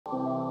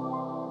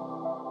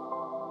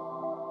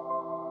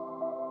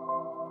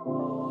Hi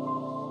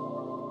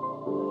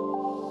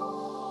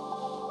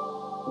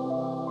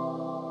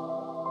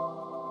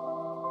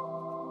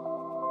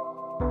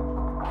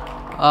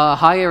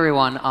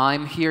everyone,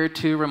 I'm here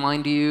to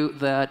remind you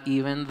that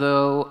even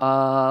though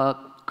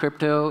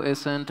crypto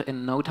isn't,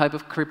 and no type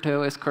of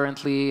crypto is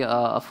currently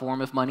a form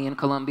of money in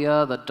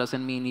Colombia, that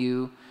doesn't mean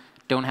you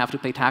don't have to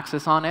pay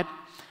taxes on it.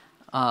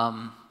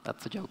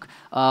 That's a joke.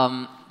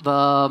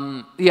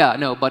 Yeah,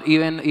 no, but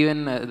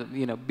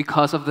even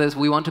because of this,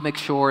 we want to make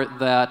sure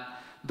that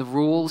the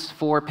rules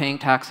for paying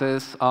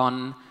taxes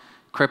on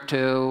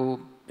crypto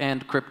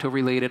and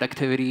crypto-related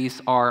activities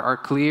are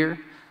clear.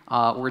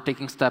 We're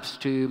taking steps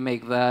to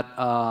make that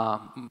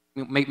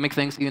make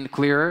things even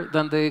clearer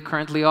than they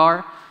currently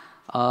are.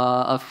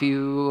 A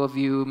few of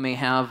you may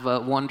have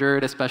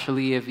wondered,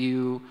 especially if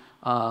you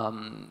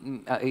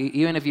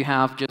even if you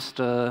have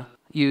just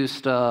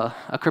used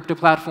a crypto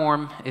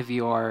platform, if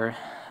you are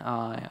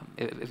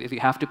if you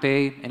have to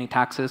pay any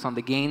taxes on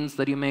the gains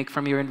that you make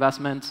from your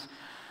investments,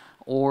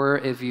 or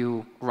if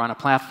you run a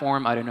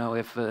platform. I don't know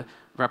if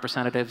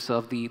representatives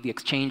of the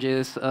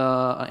exchanges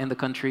in the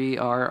country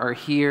are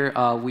here.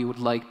 We would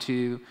like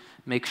to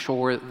make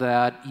sure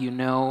that you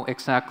know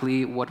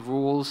exactly what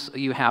rules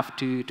you have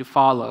to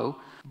follow.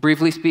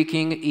 Briefly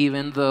speaking,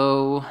 even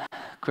though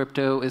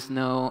crypto is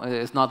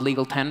not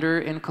legal tender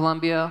in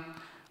Colombia,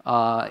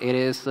 it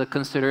is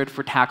considered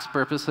for tax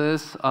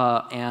purposes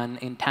an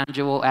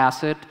intangible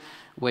asset,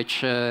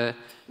 which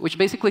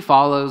basically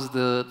follows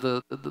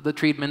the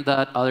treatment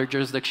that other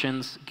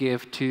jurisdictions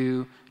give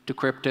to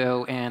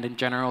crypto and in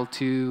general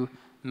to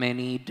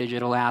many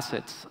digital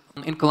assets.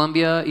 In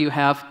Colombia, you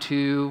have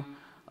to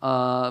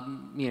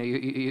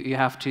you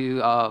have to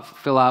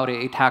fill out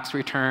a tax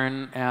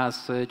return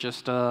as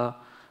just a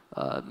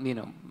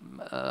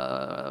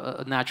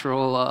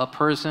natural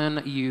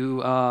person.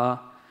 You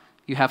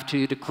have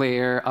to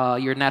declare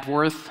your net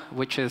worth,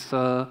 which is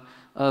a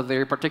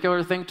very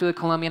particular thing to the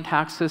Colombian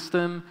tax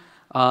system.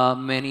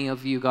 Many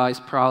of you guys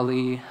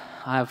probably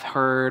have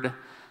heard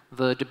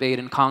the debate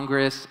in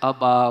Congress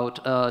about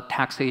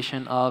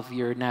taxation of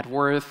your net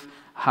worth,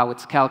 how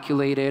it's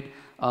calculated,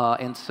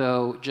 and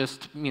so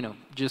just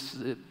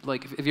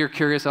like if you're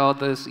curious about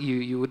this,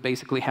 you would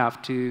basically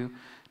have to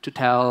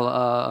tell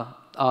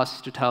us,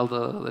 to tell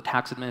the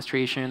tax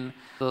administration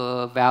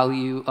the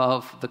value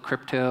of the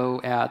crypto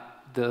at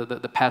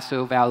the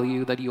peso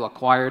value that you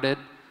acquired it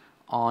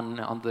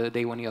on the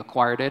day when you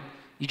acquired it.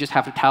 You just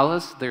have to tell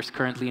us. There's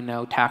currently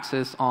no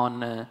taxes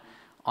on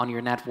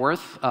your net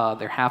worth.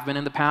 There have been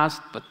in the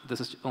past, but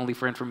this is only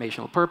for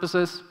informational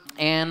purposes.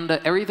 And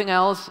everything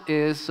else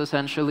is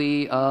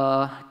essentially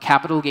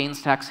capital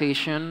gains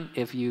taxation.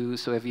 If you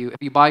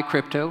buy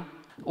crypto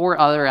or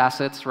other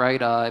assets,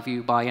 right? If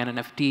you buy an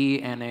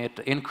NFT and it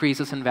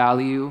increases in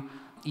value,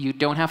 you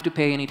don't have to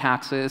pay any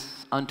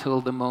taxes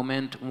until the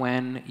moment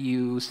when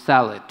you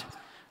sell it.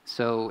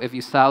 So if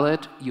you sell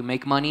it, you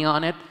make money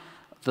on it.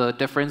 The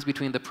difference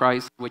between the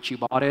price at which you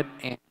bought it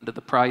and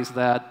the price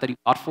that you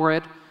bought for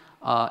it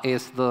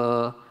is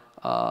the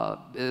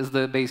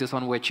basis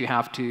on which you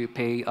have to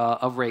pay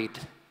a rate.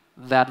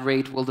 That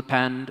rate will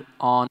depend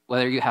on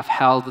whether you have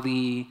held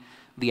the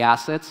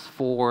assets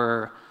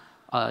for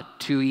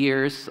 2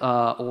 years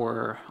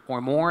or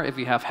more. If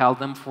you have held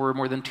them for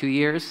more than 2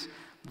 years,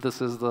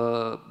 this is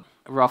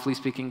roughly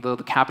speaking, the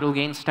capital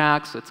gains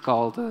tax. It's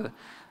called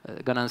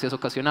ganancias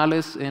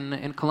ocasionales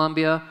in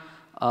Colombia.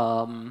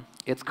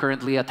 It's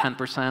currently a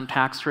 10%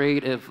 tax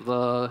rate. If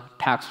the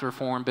tax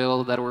reform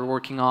bill that we're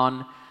working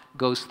on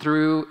goes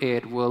through,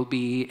 it will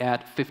be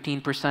at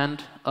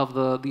 15% of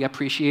the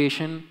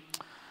appreciation.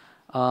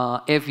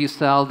 If you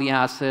sell the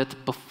asset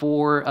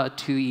before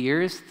 2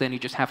 years, then you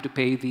just have to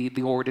pay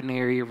the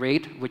ordinary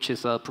rate, which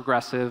is a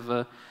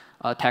progressive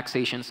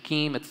taxation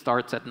scheme. It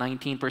starts at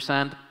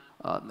 19%.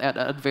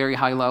 At very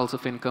high levels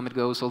of income, it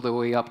goes all the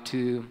way up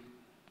to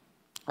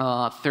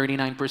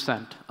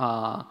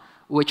 39%,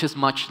 which is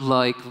much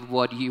like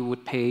what you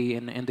would pay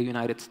in the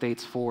United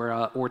States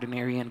for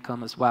ordinary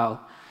income as well.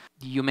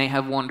 You may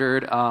have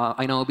wondered,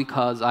 I know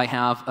because I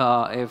have,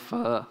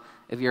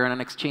 if you're on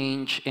an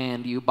exchange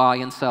and you buy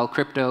and sell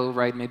crypto,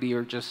 right, maybe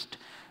you're just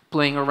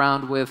playing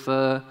around with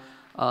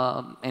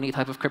any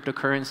type of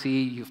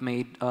cryptocurrency, you've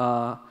made,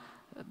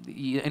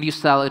 and you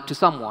sell it to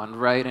someone,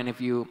 right? And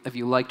if you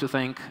like to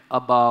think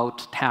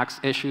about tax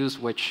issues,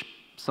 which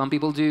some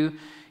people do,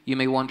 you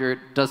may wonder,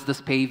 does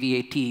this pay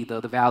VAT,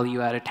 the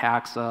value-added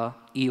tax,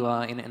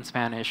 IVA in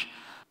Spanish?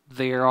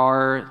 There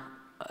are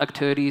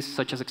activities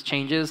such as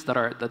exchanges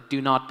that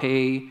do not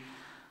pay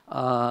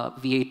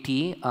VAT.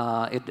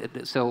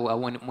 So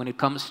when it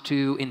comes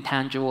to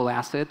intangible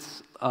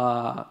assets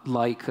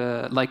like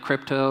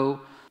crypto,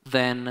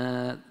 then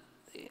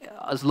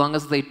as long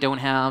as they don't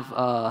have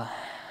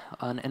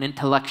an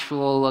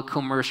intellectual,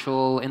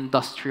 commercial,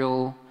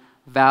 industrial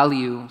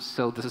value,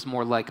 so this is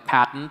more like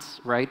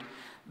patents, right?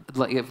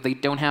 Like if they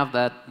don't have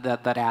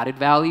that added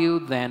value,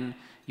 then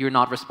you're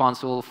not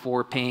responsible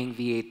for paying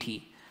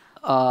VAT.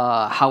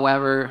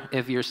 However,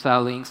 if you're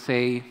selling,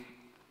 say,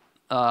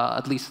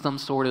 at least some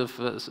sort of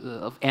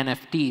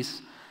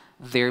NFTs,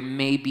 there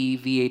may be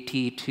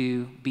VAT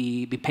to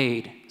be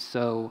paid.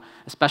 So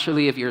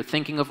especially if you're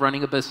thinking of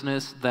running a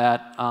business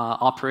that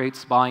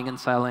operates buying and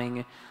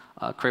selling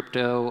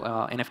crypto,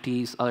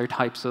 NFTs, other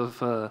types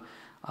of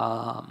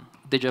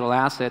digital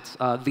assets,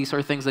 these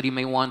are things that you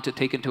may want to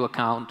take into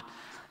account.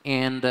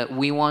 And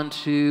we want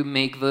to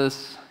make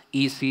this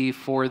easy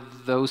for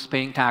those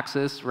paying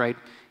taxes, right?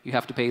 You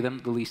have to pay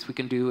them. The least we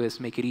can do is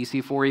make it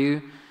easy for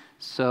you.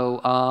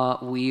 So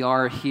we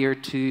are here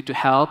to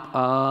help.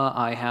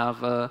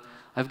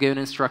 I've given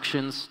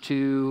instructions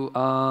to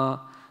the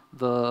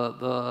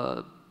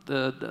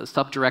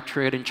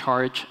subdirectorate in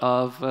charge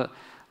of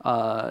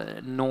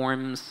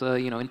norms,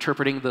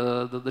 interpreting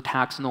the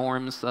tax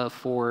norms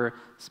for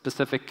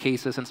specific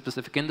cases and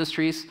specific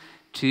industries,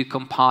 to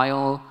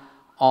compile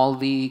all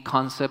the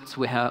concepts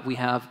we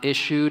have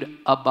issued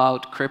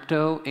about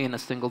crypto in a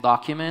single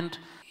document.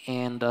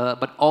 And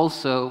but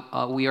also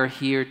we are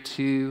here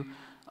to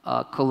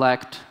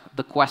collect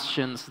the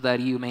questions that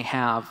you may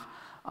have,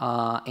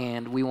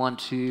 and we want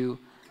to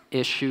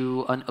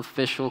issue an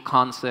official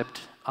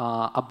concept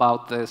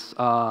about this.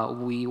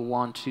 We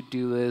want to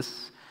do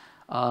this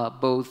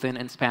both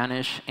in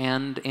Spanish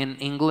and in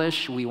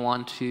English. We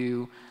want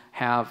to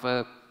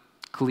have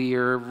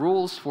clear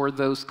rules for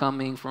those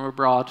coming from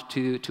abroad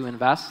to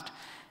invest.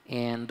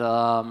 And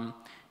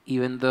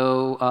even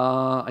though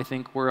I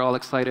think we're all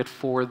excited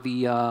for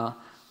the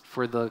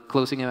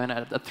closing event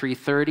at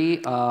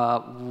 3:30,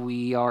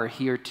 we are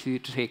here to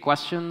take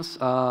questions.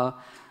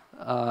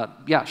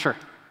 Yeah, sure.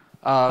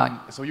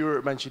 So you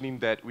were mentioning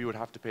that we would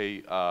have to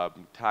pay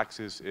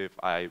taxes if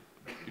I,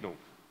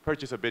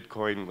 purchase a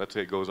Bitcoin. Let's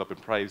say it goes up in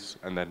price,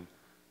 and then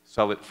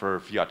sell it for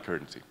fiat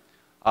currency.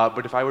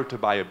 But if I were to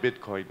buy a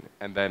Bitcoin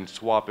and then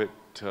swap it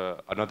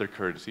to another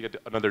currency,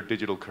 another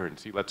digital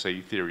currency, let's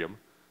say Ethereum,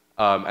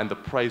 and the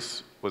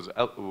price was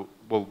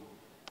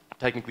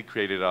technically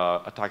created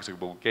a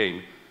taxable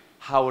gain,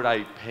 how would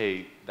I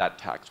pay that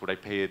tax? Would I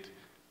pay it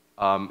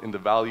in the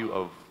value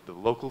of the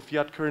local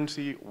fiat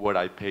currency? Would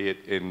I pay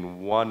it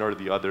in one or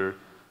the other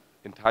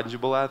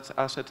intangible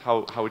assets?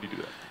 How would you do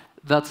that?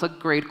 That's a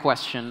great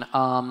question.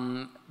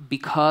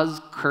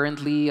 Because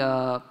currently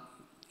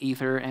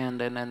Ether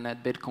and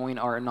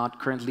Bitcoin are not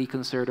currently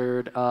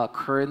considered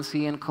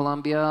currency in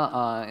Colombia,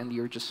 and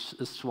you're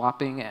just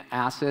swapping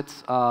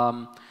assets,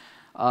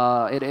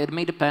 it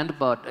may depend,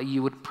 but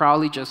you would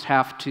probably just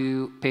have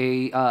to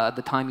pay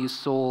the time you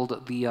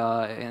sold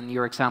in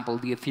your example,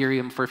 the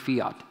Ethereum for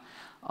fiat.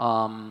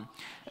 And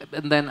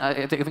then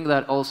I think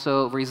that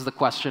also raises the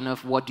question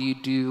of what do you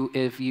do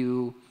if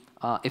you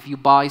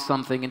buy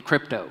something in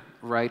crypto,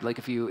 right? Like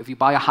if you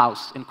buy a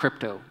house in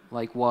crypto,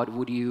 like what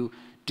would you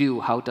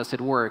do? How does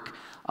it work?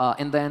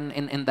 And then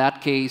in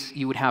that case,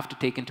 you would have to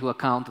take into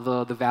account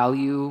the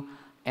value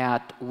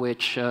at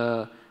which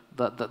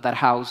that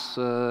house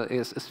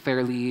is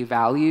fairly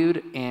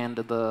valued, and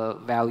the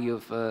value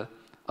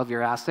of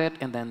your asset,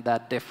 and then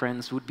that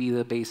difference would be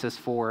the basis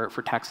for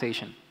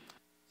taxation.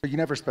 So you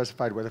never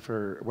specified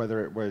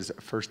whether it was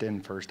first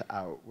in, first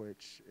out,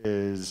 which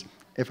is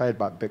if I had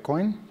bought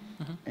Bitcoin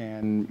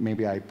and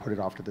maybe I put it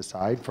off to the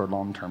side for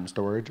long-term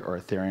storage or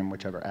Ethereum,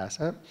 whichever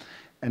asset,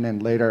 and then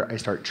later I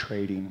start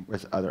trading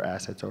with other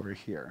assets over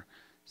here.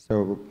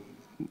 So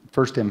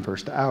first in,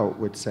 first out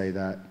would say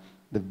that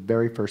the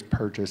very first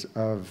purchase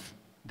of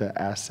the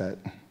asset,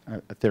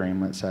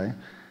 Ethereum, let's say,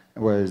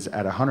 was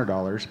at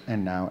 $100,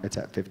 and now it's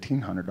at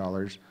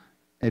 $1,500.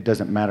 It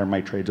doesn't matter my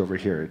trades over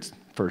here. It's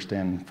first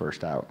in,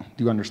 first out.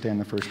 Do you understand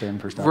the first in,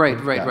 first out?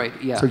 Right,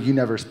 yeah. So you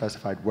never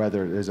specified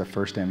whether there's a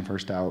first in,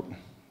 first out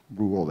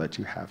rule that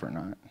you have or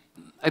not.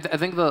 I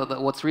think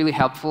what's really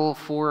helpful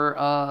for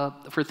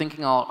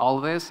thinking all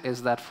of this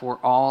is that for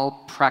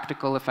all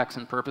practical effects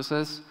and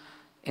purposes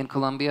in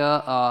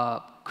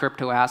Colombia,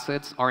 crypto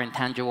assets are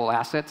intangible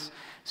assets.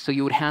 So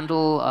you would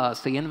handle,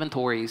 say,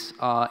 inventories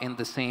in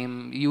the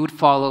same. You would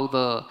follow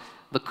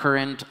the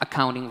current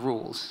accounting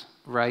rules,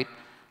 right?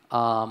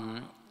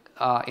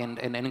 And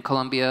in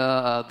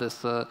Colombia,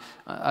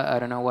 I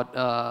don't know what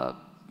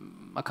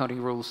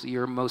accounting rules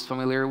you're most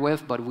familiar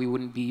with, but we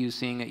wouldn't be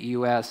using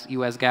US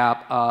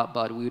GAAP,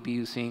 but we would be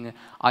using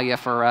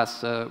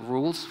IFRS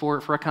rules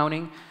for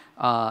accounting.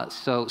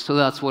 So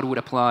that's what would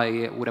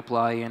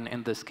apply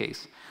in this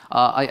case.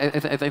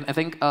 I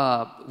think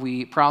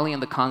we probably in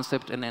the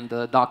concept and in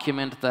the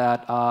document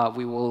that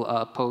we will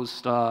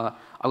post, I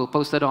will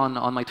post it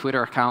on my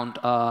Twitter account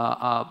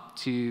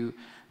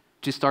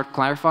to start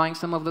clarifying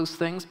some of those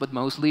things, but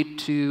mostly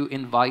to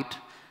invite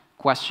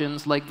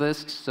questions like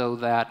this so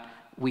that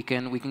we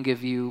can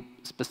give you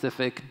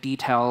specific,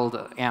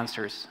 detailed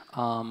answers.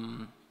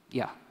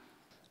 Yeah.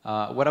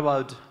 What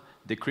about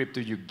the crypto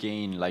you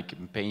gain, like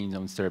paying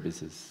on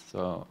services?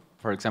 So,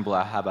 for example,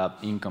 I have an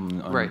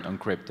income on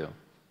crypto.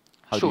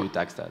 How do you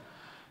tax that?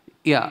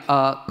 Yeah.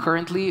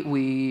 Currently,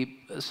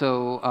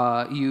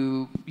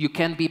 you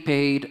can be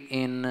paid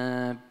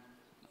in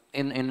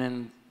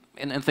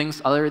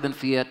things other than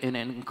fiat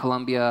in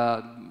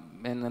Colombia,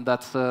 and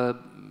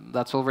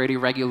that's already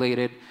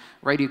regulated,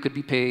 right? You could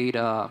be paid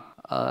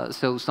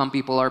So some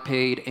people are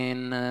paid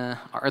in,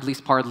 or at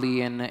least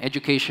partly in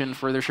education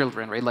for their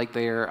children, right? Like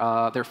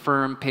their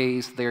firm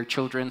pays their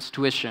children's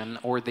tuition,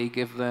 or they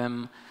give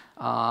them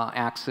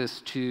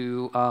access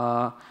to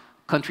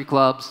country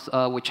clubs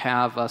which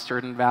have a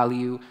certain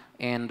value,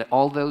 and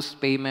all those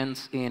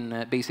payments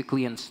in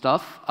basically in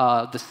stuff,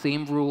 the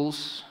same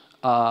rules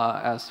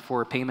as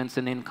for payments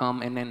in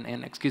income and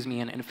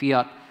in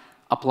fiat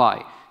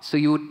apply. So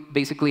you would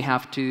basically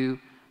have to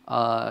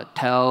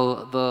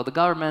tell the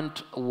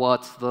government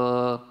what's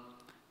the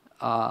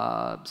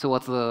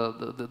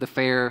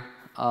fair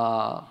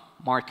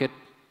market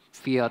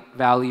fiat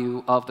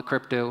value of the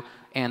crypto,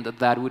 and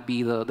that would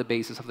be the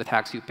basis of the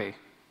tax you pay.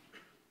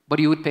 But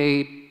you would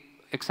pay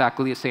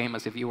exactly the same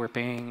as if you were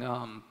paying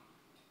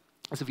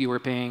if you were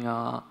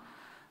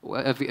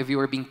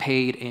being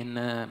paid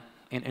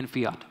in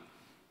fiat.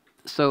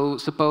 So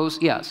suppose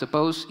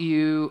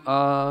you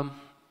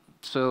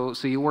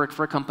so you work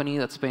for a company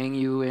that's paying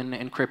you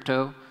in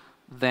crypto,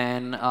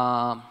 then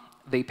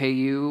they pay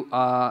you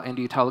and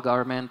you tell the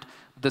government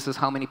this is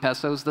how many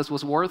pesos this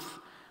was worth.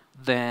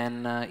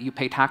 Then you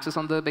pay taxes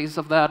on the basis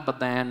of that, but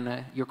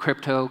then your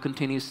crypto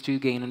continues to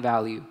gain in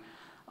value.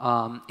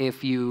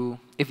 If you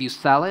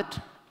sell it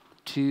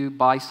to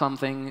buy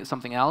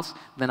something else,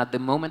 then at the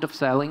moment of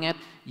selling it,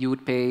 you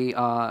would pay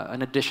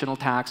an additional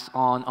tax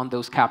on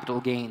those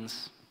capital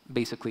gains,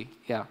 basically.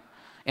 Yeah.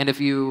 And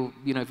if you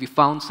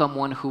found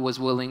someone who was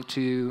willing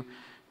to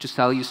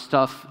sell you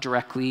stuff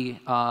directly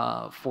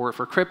for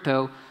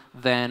crypto,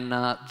 then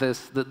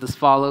this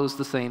follows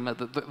the same.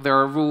 There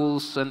are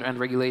rules and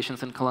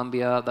regulations in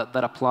Colombia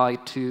that apply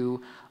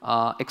to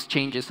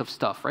exchanges of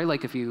stuff, right?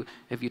 Like if you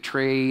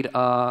trade,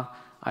 I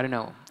don't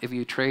know, if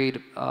you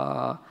trade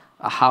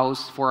a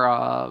house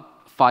for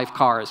 5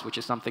 cars, which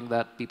is something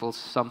that people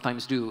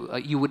sometimes do,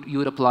 you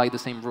would apply the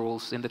same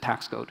rules in the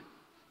tax code.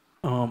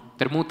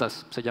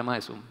 Permutas se llama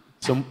eso.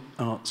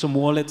 Some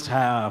wallets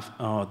have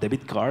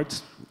debit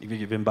cards, if you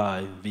even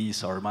buy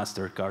Visa or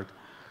MasterCard.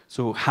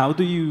 So how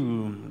do you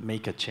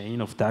make a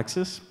chain of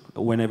taxes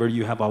whenever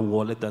you have a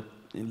wallet that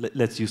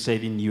lets you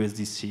save in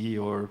USDC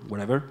or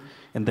whatever,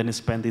 and then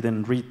spend it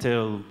in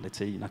retail, let's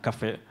say in a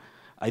cafe?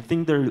 I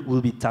think there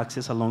will be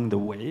taxes along the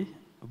way,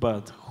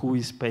 but who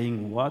is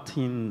paying what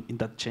in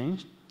that chain?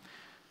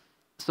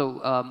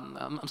 So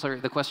I'm sorry,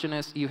 the question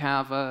is, you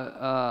have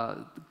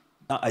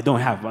I don't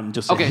have one,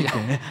 just okay.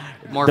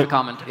 More of a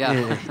comment,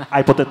 yeah.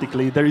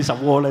 Hypothetically, there is a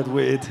wallet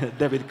with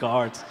debit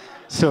cards.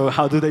 So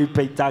how do they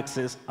pay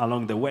taxes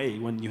along the way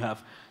when you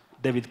have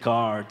debit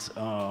cards,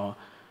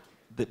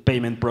 the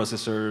payment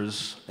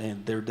processors,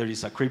 and there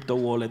is a crypto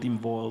wallet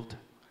involved?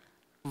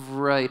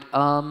 Right.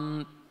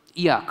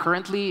 Yeah,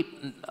 currently,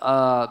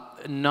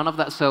 none of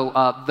that. So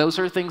those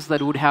are things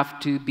that would have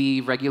to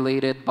be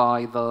regulated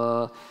by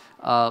the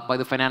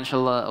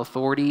financial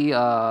authority,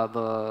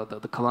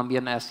 the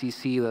Colombian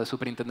SEC, the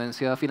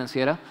Superintendencia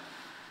Financiera.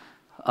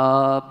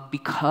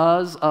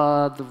 Because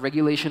the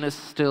regulation is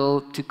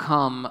still to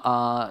come,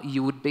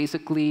 you would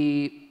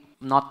basically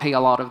not pay a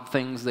lot of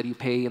things that you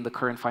pay in the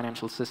current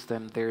financial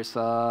system. There's,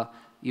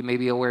 you may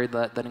be aware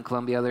that in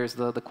Colombia there's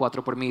the 4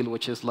 por mil,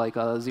 which is like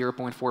a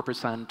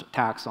 0.4%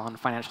 tax on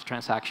financial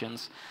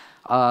transactions.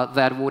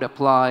 That would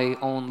apply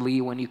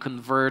only when you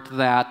convert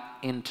that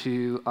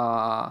into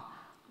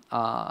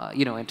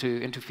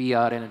into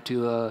fiat and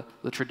into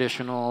the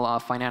traditional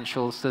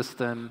financial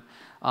system.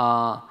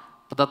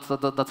 But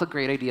that's a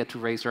great idea to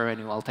raise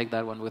revenue. I'll take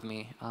that one with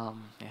me. Yeah.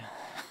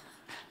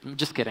 I'm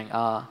just kidding,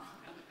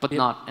 but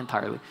not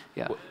entirely.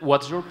 Yeah.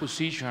 What's your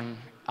position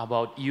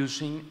about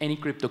using any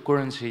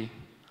cryptocurrency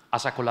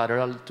as a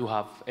collateral to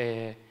have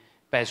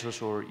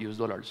pesos or US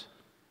dollars?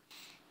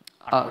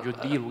 How do you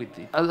deal with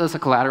it? As a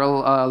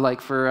collateral,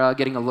 like for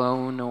getting a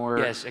loan or?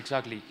 Yes,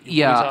 exactly.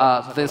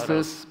 Yeah,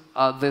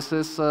 this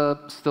is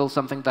still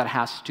something that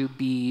has to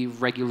be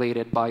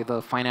regulated by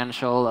the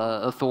financial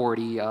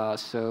authority.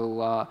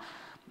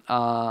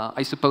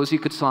 I suppose you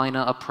could sign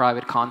a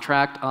private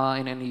contract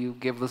and then you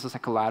give this as a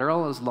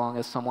collateral as long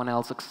as someone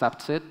else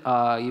accepts it.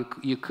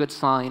 You could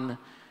sign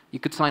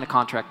a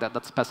contract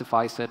that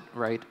specifies it,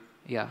 right?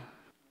 Yeah.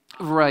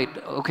 Right.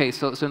 Okay.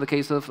 So in the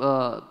case of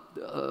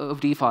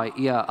DeFi,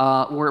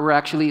 yeah, we're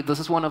actually, this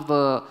is one of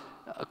the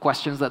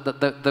questions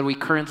that we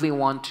currently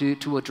want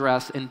to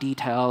address in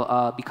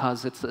detail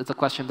because it's a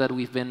question that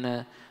we've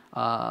been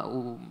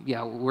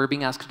we're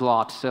being asked a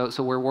lot.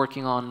 So we're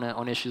working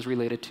on issues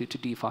related to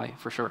DeFi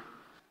for sure.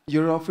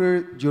 Your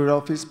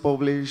office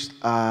published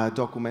a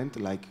document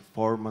like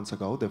 4 months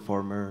ago, the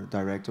former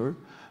director,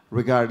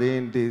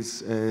 regarding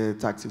these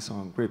taxes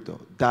on crypto.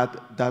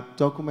 That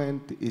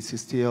document is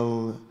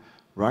still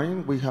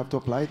running? We have to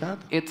apply that?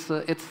 It's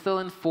still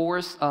in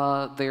force.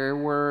 There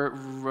were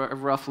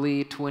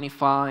roughly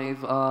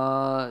 25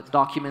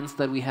 documents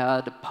that we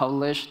had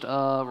published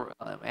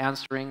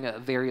answering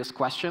various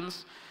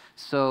questions.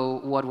 So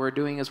what we're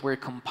doing is we're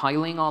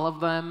compiling all of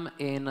them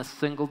in a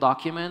single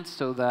document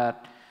so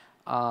that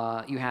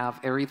you have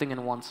everything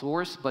in one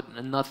source,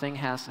 but nothing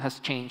has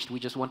changed. We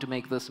just want to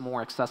make this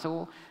more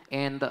accessible.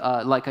 And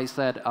like I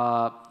said,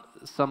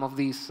 some of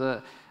these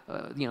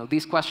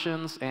these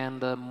questions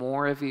and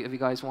more if you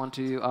guys want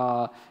to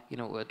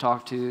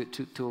talk to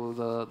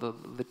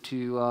the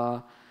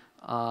two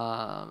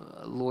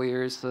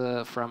lawyers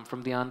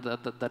from the end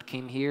that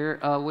came here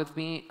with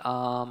me.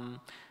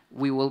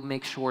 We will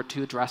make sure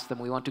to address them.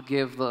 We want to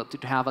give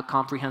to have a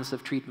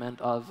comprehensive treatment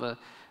of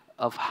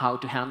how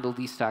to handle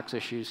these tax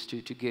issues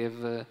to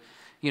give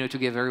to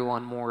give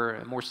everyone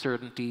more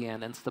certainty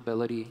and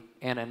stability,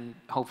 and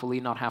hopefully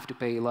not have to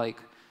pay like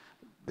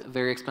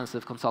very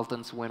expensive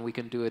consultants when we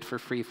can do it for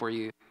free for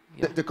you.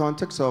 Yeah. The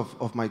context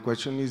of my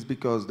question is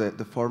because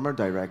the former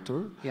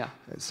director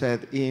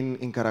said in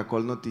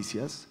Caracol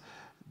Noticias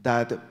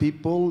that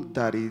people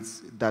that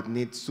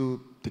needs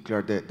to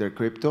declare their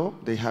crypto,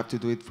 they have to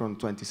do it from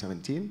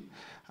 2017,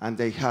 and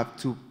they have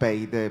to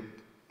pay the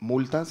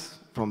multas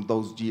from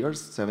those years,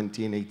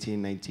 17,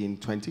 18, 19,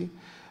 20.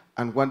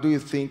 And what do you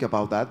think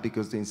about that?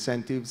 Because the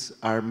incentives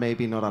are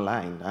maybe not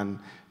aligned, and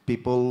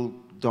people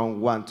don't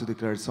want to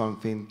declare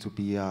something to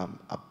be a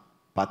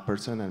bad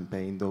person and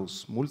paying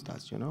those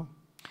multas,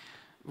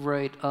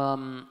 Right.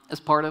 As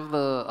part of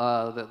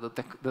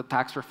the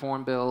tax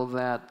reform bill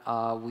that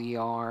we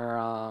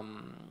are,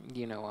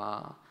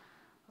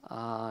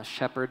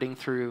 shepherding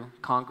through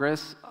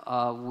Congress,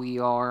 we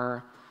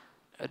are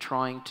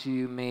trying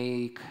to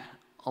make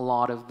a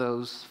lot of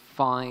those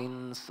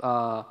fines,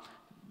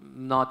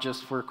 not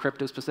just for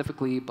crypto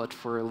specifically, but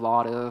for a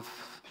lot of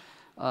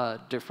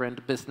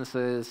different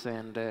businesses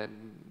and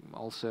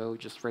also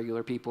just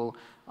regular people,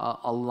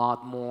 a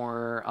lot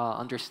more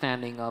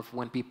understanding of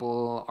when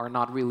people are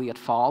not really at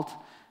fault,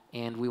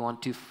 and we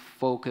want to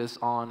focus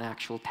on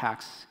actual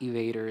tax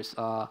evaders.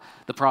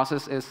 The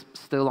process is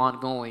still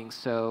ongoing,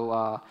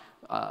 so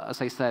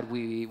as I said,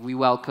 we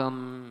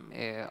welcome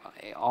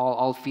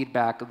all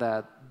feedback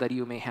that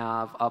you may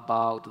have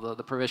about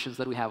the provisions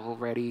that we have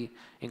already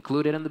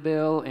included in the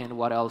bill and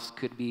what else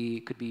could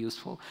be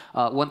useful.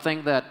 One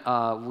thing that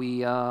we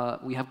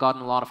have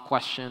gotten a lot of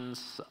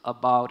questions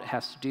about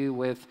has to do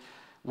with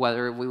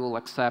whether we will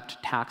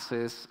accept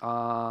taxes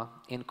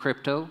in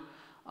crypto.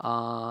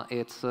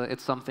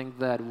 It's something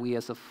that we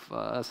as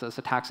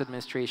a tax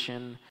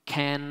administration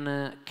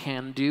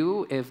can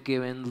do if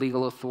given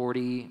legal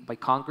authority by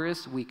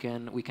Congress. We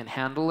can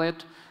handle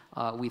it.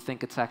 We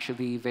think it's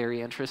actually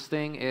very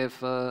interesting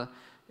if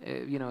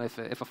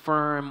if a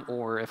firm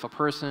or if a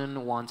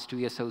person wants to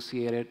be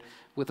associated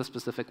with a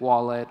specific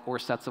wallet or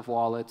sets of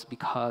wallets,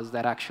 because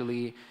that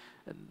actually,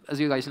 as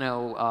you guys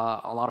know,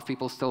 a lot of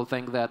people still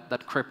think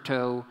that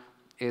crypto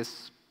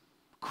is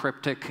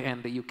cryptic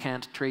and that you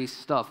can't trace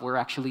stuff. We're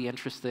actually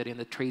interested in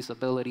the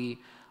traceability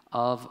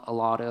of a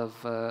lot of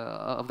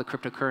the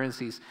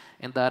cryptocurrencies,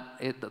 and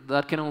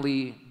that can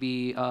only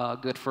be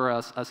good for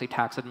us as a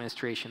tax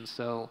administration.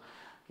 So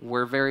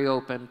we're very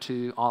open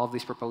to all of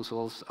these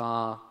proposals.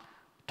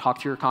 Talk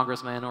to your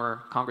congressman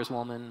or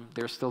congresswoman.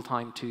 There's still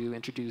time to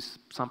introduce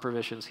some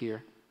provisions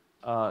here.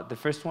 The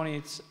first one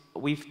is,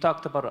 we've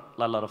talked about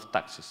a lot of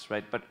taxes,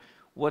 right? But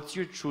what's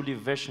your truly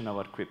vision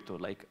about crypto?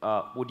 Like,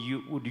 would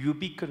you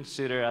be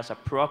considered as a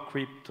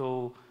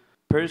pro-crypto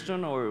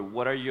person, or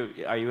what are you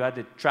a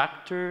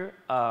detractor?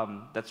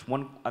 That's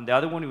one. And the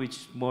other one, which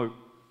is more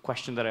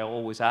question that I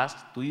always ask: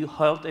 do you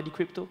hold any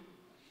crypto?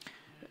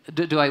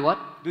 Do I what?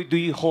 Do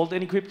you hold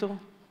any crypto?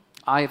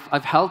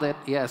 I've held it,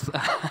 yes.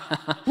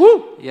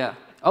 Woo! Yeah.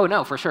 Oh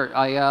no, for sure.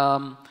 I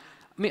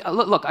mean,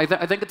 look. I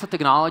think it's a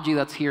technology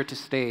that's here to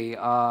stay.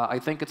 I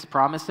think it's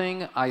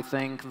promising. I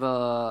think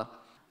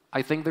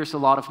there's a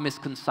lot of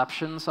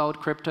misconceptions about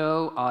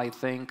crypto. I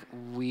think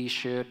we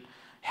should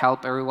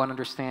help everyone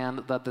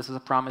understand that this is a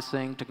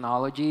promising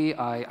technology.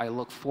 I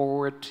look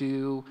forward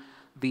to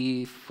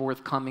the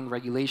forthcoming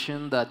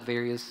regulation that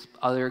various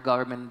other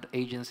government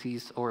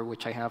agencies, or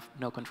which I have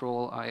no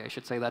control, I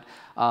should say that,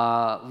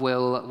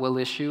 will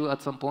issue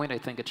at some point. I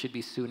think it should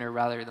be sooner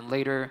rather than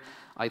later.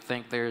 I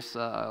think there's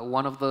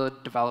one of the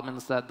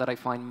developments that I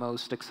find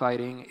most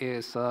exciting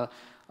is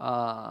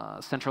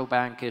central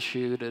bank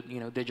issued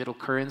digital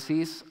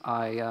currencies.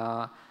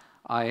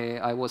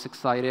 I was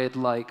excited,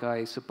 like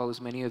I suppose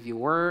many of you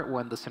were,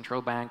 when the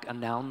central bank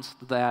announced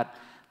that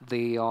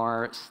they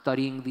are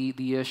studying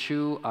the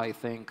issue. I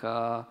think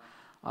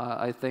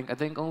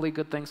only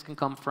good things can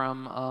come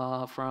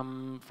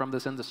from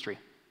this industry.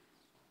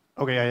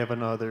 Okay, I have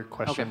another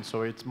question. Okay.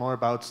 So it's more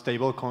about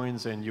stable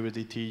coins and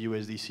USDT,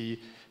 USDC.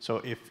 So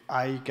if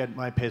I get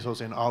my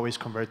pesos and always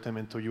convert them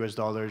into US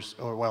dollars,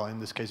 or well, in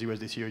this case,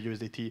 USDC or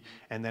USDT,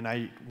 and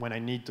then when I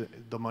need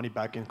the money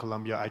back in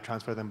Colombia, I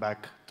transfer them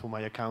back to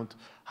my account,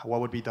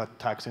 what would be the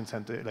tax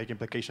incentive, like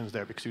implications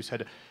there? Because you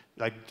said,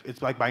 like,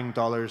 it's like buying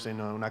dollars in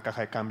una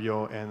caja de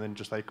cambio and then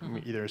just like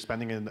either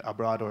spending it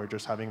abroad or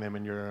just having them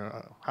in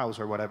your house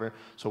or whatever.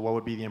 So what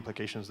would be the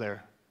implications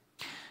there?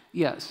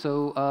 Yeah,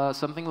 so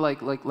something like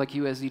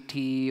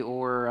USDT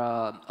or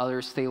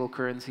other stable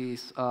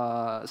currencies,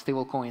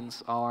 stable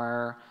coins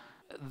are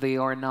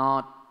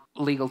not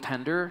legal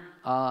tender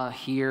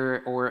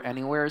here or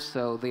anywhere.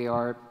 So they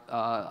are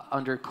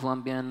under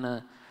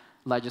Colombian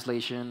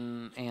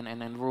legislation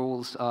and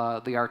rules.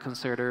 They are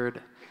considered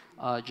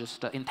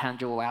just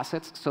intangible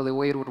assets. So the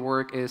way it would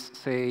work is,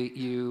 say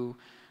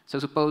so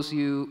suppose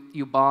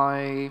you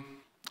buy,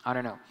 I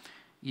don't know,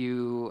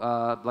 you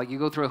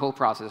go through a whole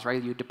process,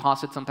 right? You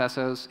deposit some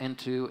pesos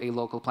into a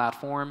local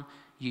platform.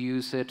 You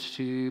use it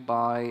to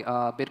buy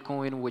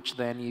Bitcoin, which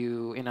then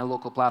in a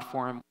local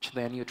platform, which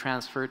then you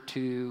transfer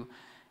to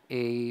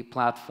a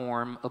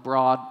platform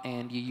abroad,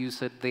 and you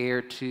use it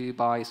there to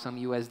buy some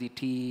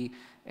USDT,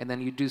 and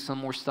then you do some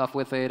more stuff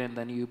with it, and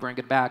then you bring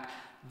it back.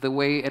 The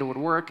way it would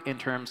work in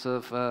terms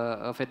of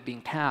it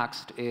being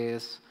taxed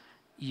is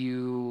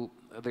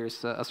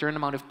there's a certain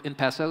amount in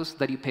pesos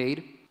that you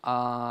paid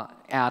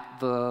at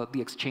the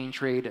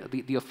exchange rate,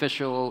 the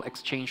official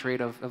exchange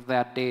rate of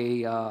that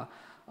day, the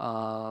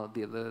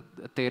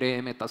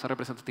Ethereum, tasa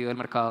representativa del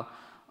mercado.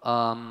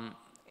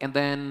 And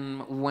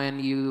then when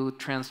you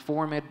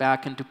transform it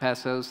back into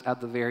pesos at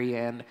the very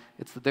end,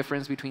 it's the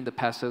difference between the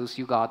pesos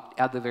you got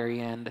at the very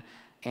end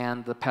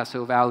and the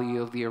peso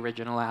value of the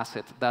original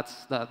asset.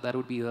 That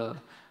would be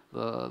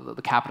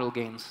the capital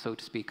gains, so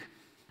to speak.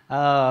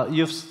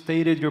 You've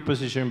stated your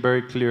position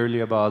very clearly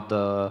about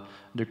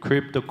the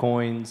crypto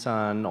coins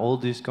and all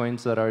these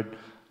coins that are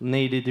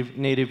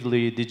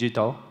natively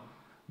digital,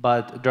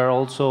 but there are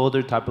also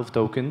other type of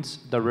tokens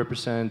that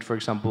represent, for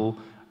example,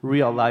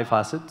 real-life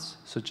assets,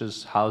 such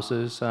as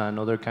houses and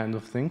other kind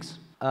of things.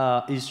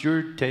 Is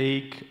your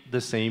take the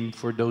same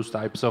for those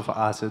types of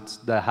assets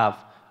that have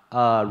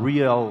a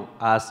real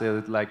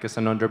asset, like as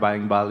an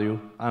underlying value,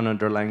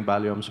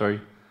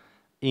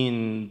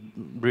 in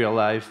real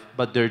life,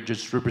 but they're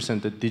just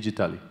represented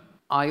digitally?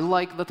 I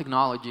like the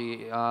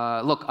technology.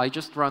 Look, I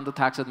just run the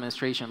tax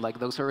administration. Like,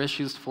 those are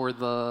issues for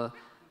the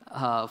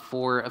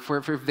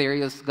for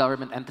various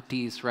government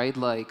entities, right?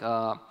 Like,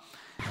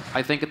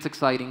 I think it's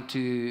exciting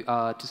to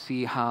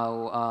see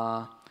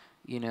how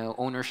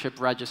ownership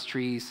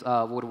registries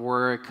would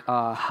work.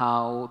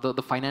 How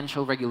the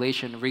financial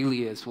regulation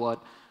really is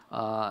what,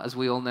 as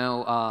we all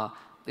know,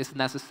 is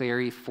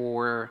necessary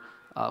for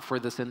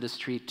this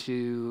industry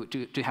to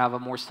have a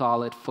more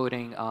solid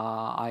footing.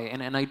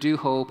 I do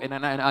hope, and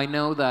I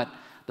know that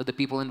the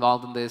people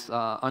involved in this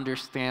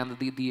understand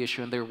the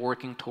issue, and they're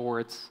working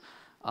towards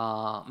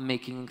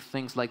making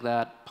things like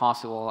that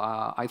possible.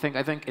 I think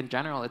in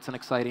general it's an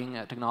exciting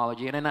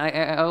technology, and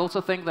I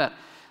also think that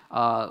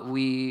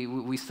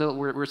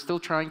we're still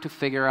trying to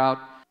figure out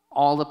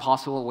all the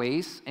possible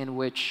ways in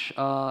which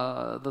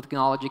the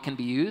technology can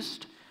be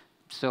used.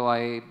 So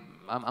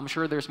I'm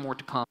sure there's more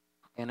to come.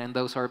 And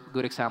those are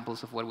good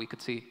examples of what we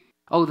could see.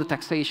 Oh, the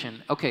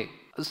taxation. Okay,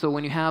 so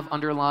when you have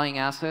underlying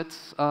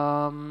assets,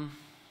 in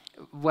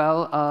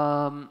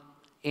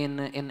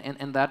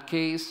that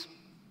case,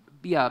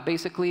 yeah,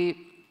 basically,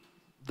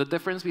 the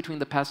difference between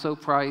the peso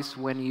price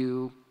when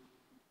you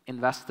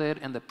invested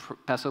and the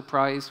peso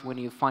price when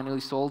you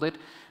finally sold it,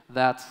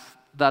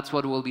 that's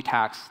what will be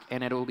taxed,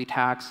 and it will be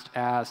taxed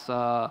as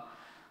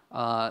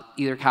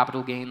either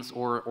capital gains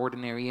or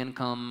ordinary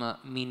income,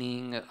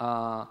 meaning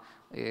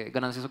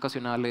ganancias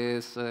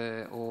ocasionales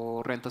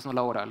o rentas no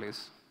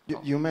laborales.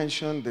 You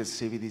mentioned the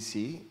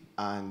CBDC,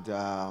 and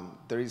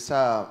there is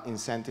an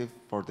incentive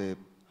for the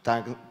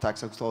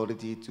tax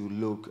authority to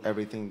look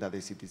everything that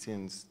the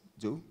citizens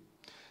do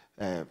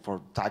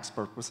for tax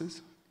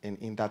purposes,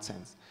 in that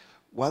sense.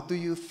 What do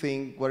you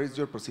think, what is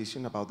your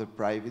position about the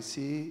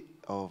privacy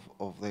of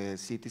the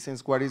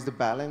citizens? What is the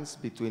balance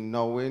between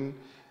knowing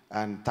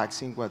and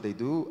taxing what they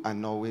do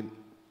and knowing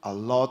a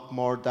lot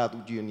more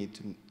that you need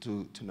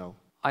to know?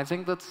 I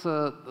think that's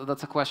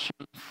a question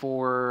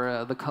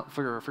for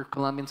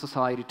Colombian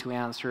society to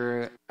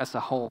answer as a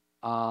whole.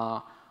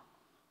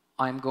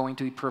 I'm going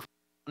to be perfectly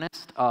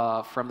honest.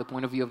 From the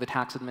point of view of the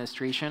tax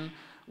administration,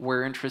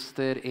 we're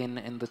interested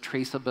in the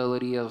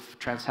traceability of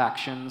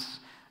transactions,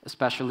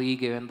 especially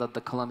given that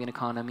the Colombian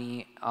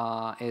economy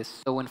is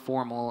so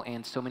informal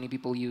and so many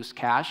people use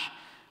cash.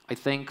 I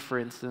think, for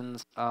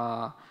instance,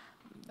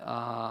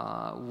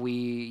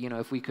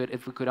 if we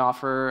could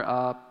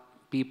offer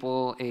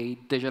people a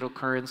digital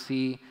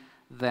currency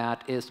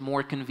that is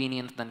more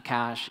convenient than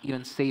cash,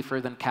 even safer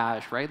than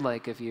cash, right?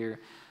 Like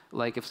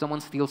if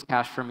someone steals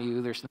cash from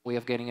you, there's no way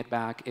of getting it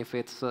back. If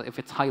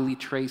it's highly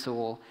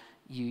traceable,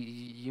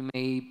 you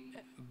may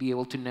be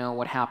able to know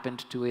what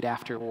happened to it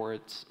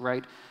afterwards,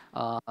 right?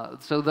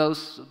 So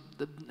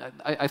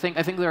I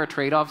think there are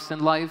trade-offs in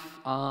life,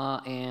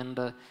 and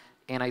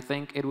I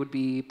think it would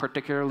be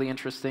particularly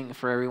interesting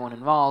for everyone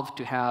involved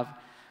to have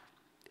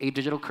a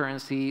digital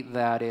currency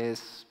that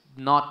is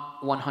not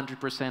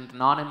 100%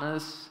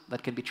 anonymous,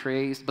 that can be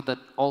traced, but that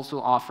also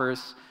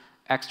offers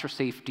extra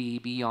safety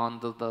beyond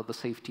the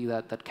safety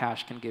that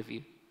cash can give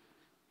you.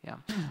 Yeah,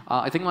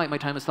 I think my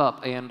time is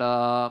up, and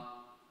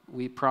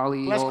we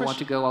probably all want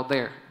to go out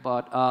there.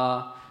 But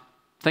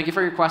thank you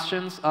for your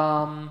questions.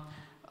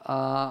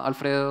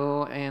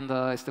 Alfredo and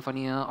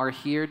Estefania are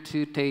here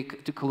to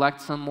collect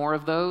some more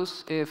of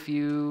those. If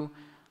you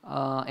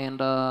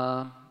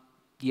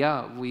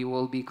yeah, we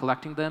will be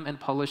collecting them and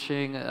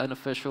publishing an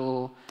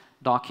official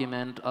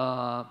document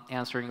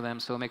answering them.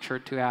 So make sure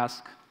to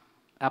ask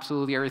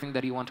absolutely everything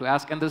that you want to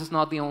ask. And this is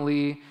not the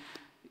only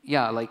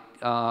yeah, like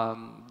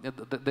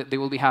they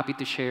will be happy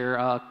to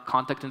share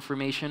contact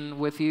information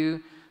with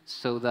you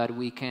so that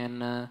we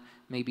can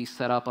maybe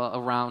set up a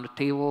round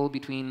table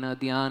between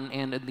Dian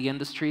and the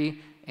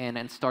industry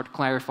and start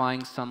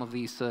clarifying some of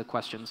these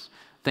questions.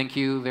 Thank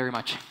you very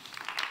much.